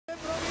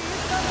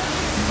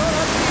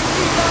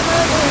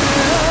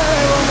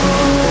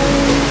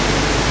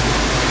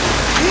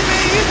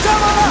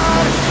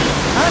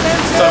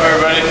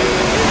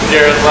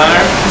Gareth,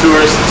 Leonard,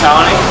 tourist in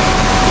Townie.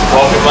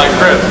 Welcome to my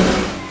crib.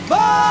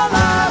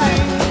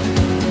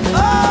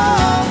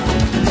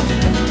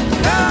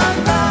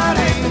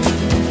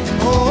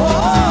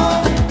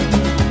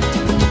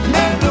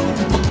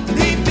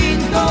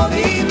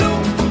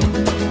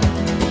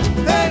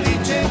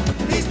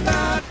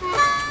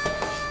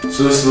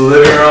 So this is the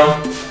living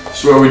room. This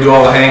is where we do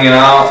all the hanging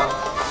out.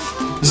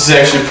 This is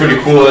actually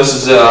pretty cool. This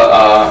is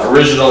a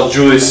original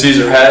Julius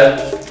Caesar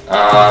head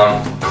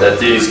that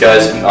these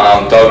guys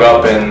dug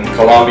up in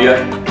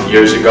Colombia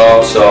years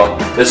ago. So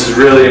this is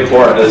really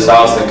important to this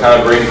house. That kind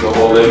of brings the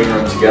whole living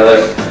room together,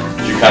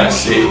 as you kind of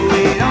see.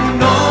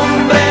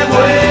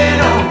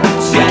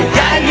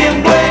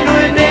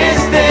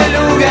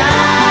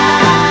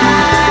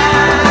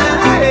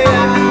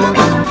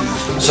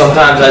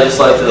 Sometimes I just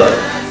like to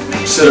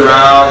sit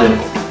around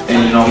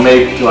and you know,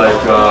 make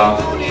like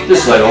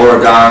just like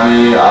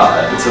origami.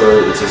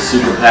 It's a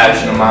super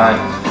passion of mine.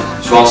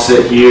 So I'll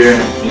sit here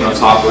and, you know,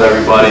 talk with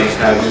everybody and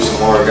kind of do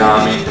some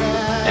origami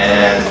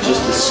and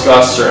just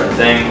discuss certain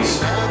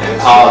things in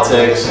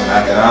politics and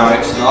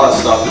economics and all that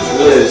stuff. It's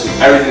really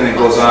everything that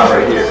goes on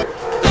right here.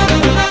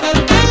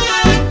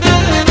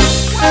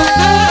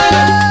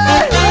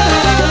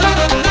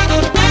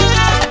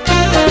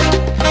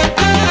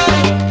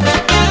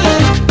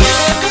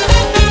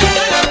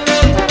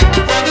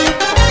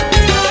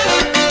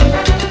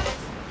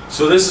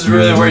 So this is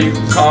really where you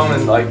can come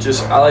and like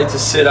I like to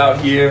sit out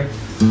here,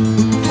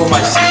 put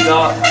my seat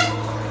up.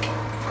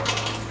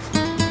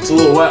 It's a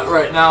little wet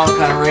right now,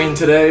 kind of rain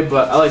today,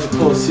 but I like to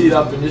pull the seat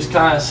up and just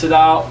kind of sit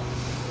out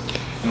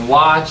and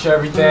watch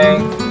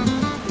everything.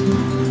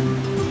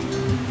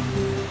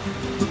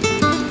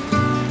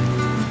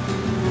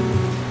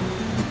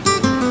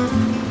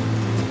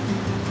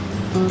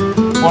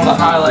 One of the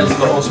highlights of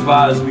the whole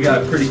spot is we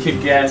got a pretty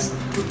kick-ass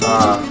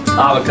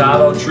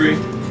avocado tree.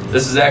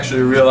 This is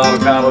actually a real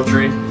avocado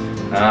tree.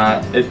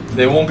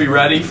 They won't be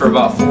ready for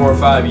about 4 or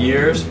 5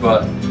 years,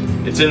 but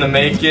it's in the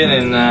making,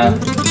 and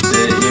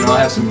you know, I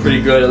have some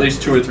pretty good, at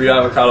least 2 or 3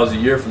 avocados a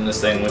year from this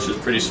thing, which is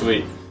pretty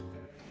sweet.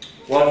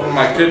 Welcome to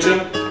my kitchen.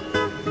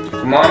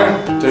 Come on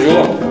in, take a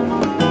look.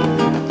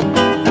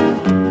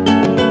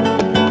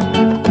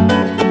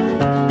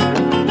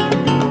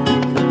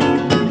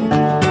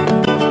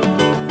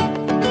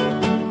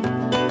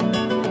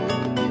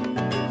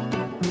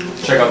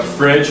 Check out the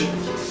fridge.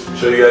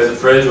 Show you guys the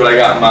fridge, what I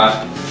got in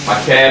my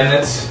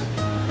cabinets.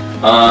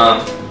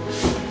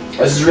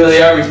 This is really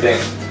everything.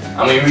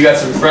 I mean, we got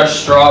some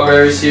fresh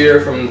strawberries here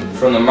from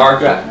the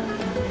market.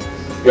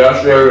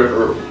 Yesterday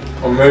were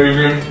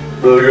amazing,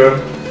 really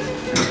good.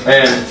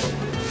 And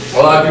a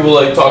lot of people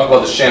like talk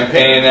about the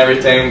champagne and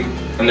everything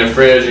in their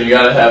fridge, and you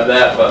gotta have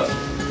that. But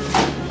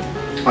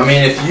I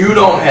mean, if you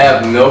don't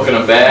have milk in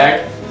a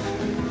bag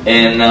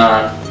in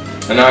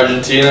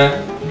Argentina,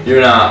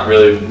 you're not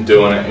really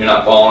doing it. You're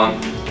not balling.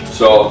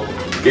 So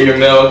get your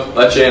milk,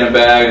 let you in a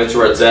bag, that's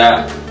where it's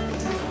at.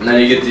 And then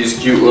you get these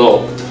cute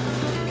little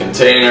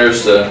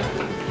containers to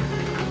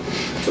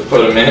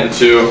put them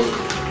into.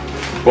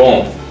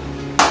 Boom.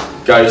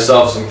 Got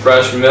yourself some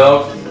fresh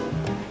milk.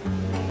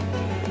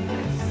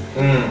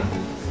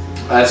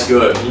 That's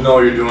good. You know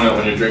you're doing it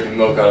when you're drinking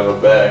milk out of a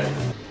bag.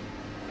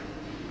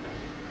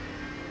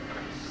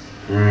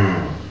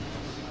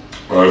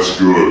 That's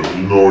good.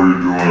 You know you're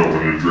doing it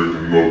when you're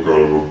drinking milk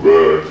out of a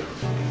bag.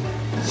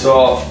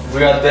 So we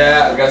got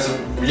that. We got some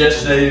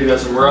yesterday. We got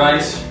some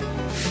rice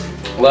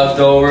left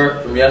over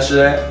from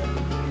yesterday.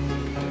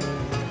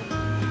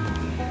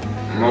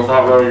 It's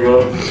not very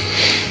good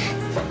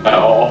at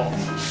all.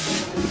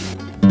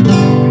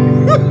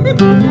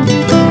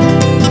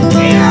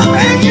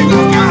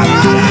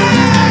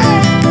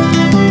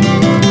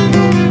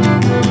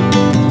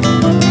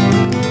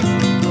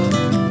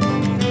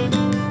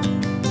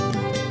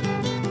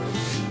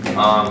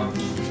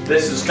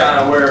 This is kind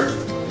of where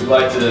we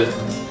like to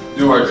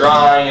do our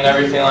drying and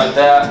everything like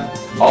that.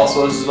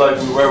 Also, this is like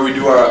where we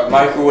do our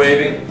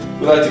microwaving.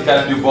 We like to kind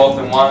of do both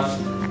in one.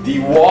 The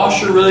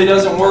washer really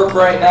doesn't work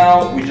right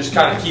now. We just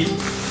kind of keep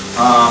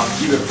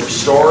it for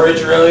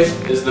storage. Really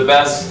is the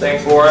best thing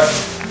for it.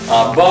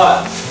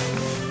 But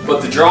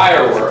the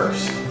dryer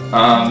works.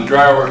 The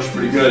dryer works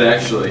pretty good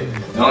actually.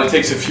 It only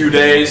takes a few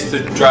days to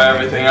dry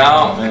everything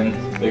out, and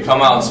they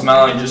come out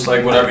smelling just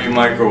like whatever you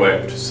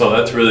microwaved. So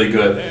that's really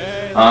good.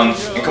 And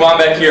come on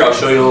back here. I'll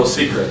show you a little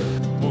secret.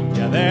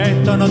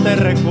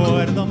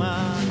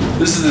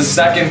 This is the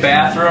second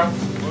bathroom.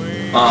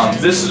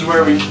 This is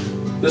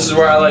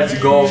where I like to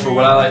go for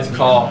what I like to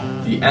call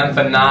the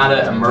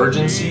empanada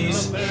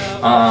emergencies.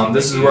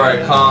 This is where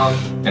I come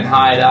and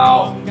hide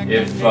out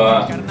if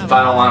I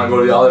don't want to go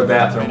to the other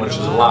bathroom, which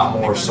is a lot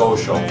more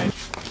social.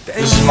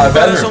 This is my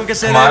bedroom.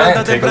 Come on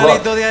in, take a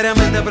look.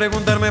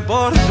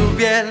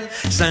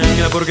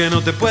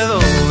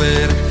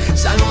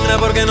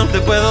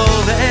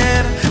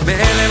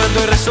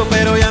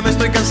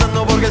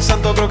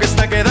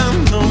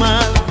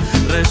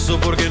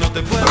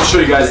 Let me show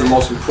you guys the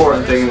most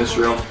important thing in this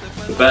room,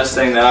 the best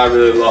thing that I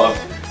really love,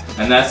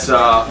 and that's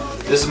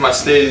this is my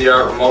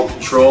state-of-the-art remote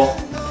control.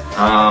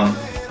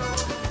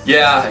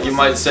 Yeah, you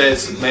might say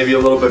it's maybe a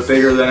little bit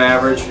bigger than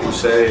average. You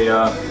say,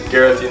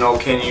 Gareth, you know,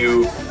 can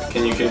you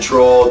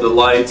control the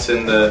lights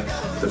and the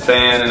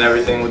fan and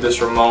everything with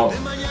this remote?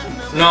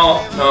 No,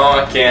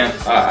 I can't.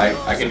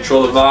 I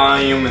control the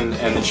volume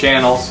and the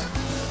channels.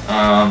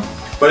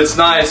 But it's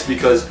nice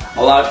because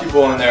a lot of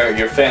people in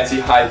your fancy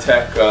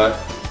high-tech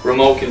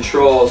remote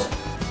controls,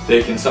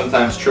 they can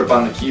sometimes trip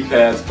on the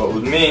keypads, but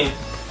with me,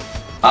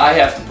 I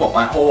have to put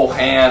my whole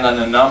hand on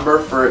the number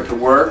for it to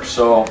work,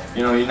 so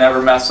you know, you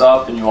never mess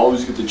up and you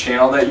always get the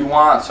channel that you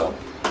want, so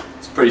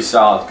it's pretty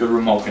solid, good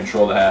remote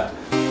control to have.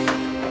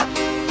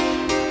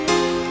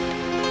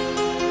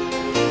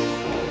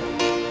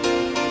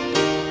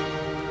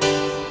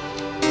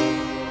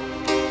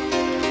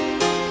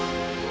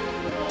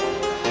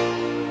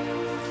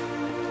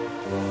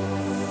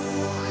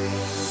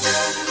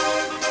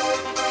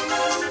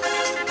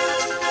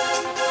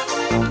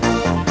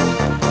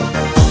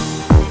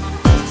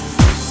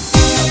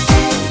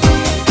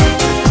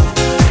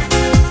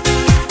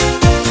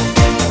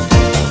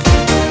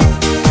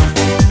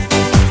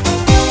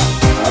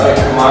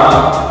 Come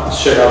on,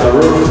 let's check out the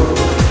roof.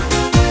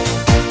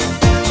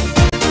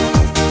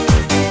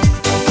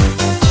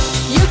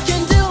 You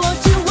can do what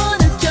you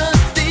wanna, just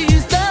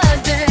seize the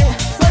day.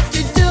 What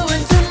you're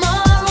doing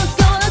tomorrow's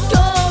gonna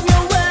come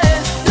your way.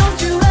 Don't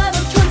you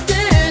ever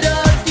consider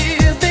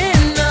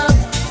giving up.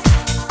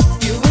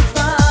 You will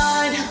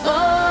find,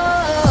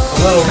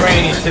 A little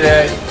rainy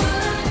today,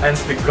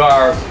 hence the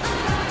garb.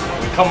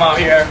 We come out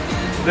here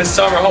this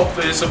summer,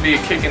 hopefully this will be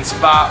a kicking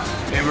spot.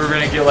 Maybe we're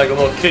gonna get like a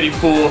little kiddie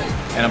pool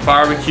and a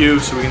barbecue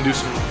so we can do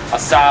some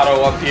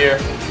asado up here.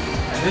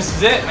 And this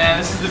is it, man.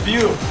 This is the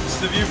view. This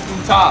is the view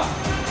from the top.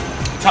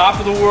 Top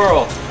of the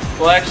world.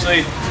 Well,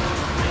 actually,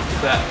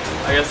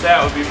 I guess that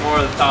would be more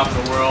the top of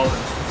the world.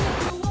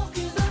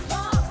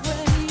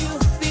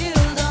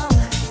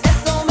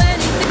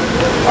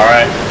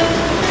 Alright,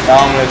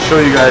 now I'm going to show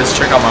you guys,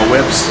 check out my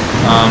whips,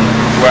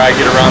 where I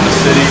get around the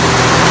city.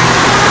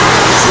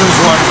 As soon as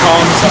one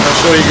comes, I'm going to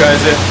show you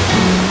guys it.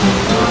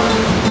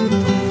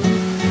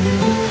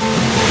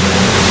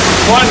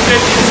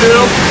 152,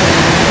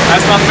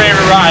 that's my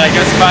favorite ride. I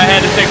guess if I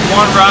had to pick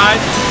one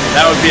ride,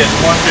 that would be it,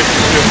 152.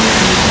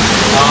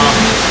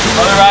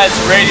 Other rides,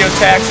 radio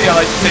taxi, I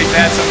like to take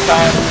that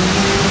sometimes.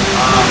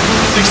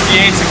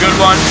 68's a good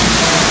one.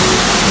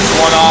 It's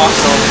one off,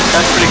 so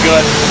that's pretty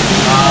good.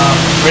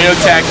 Radio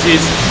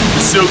taxis,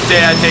 the soup day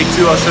I take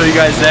too, I'll show you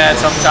guys that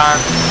sometime.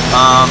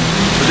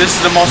 But this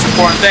is the most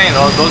important thing,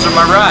 those are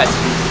my rides.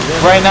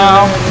 Right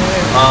now,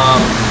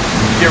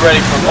 get ready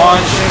for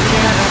lunch.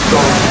 So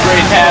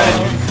great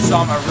having you. You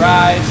saw my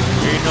rides,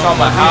 you saw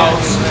my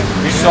house,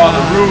 you saw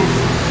the roof.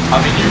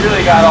 I mean, you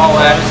really got all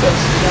access.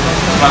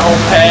 My whole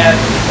pad,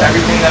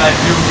 everything that I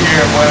do here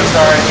in Buenos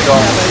Aires. So,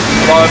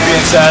 with all that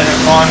being said,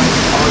 and fun,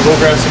 I'm gonna go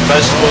grab some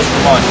vegetables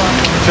for lunch.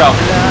 Ciao.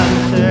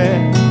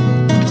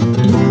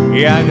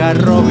 Y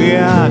agarró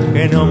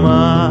viaje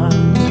nomás,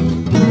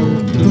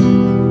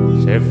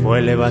 se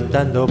fue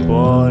levantando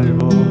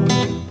polvo,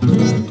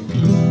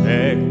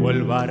 dejó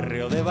el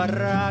barrio de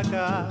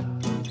Barraca.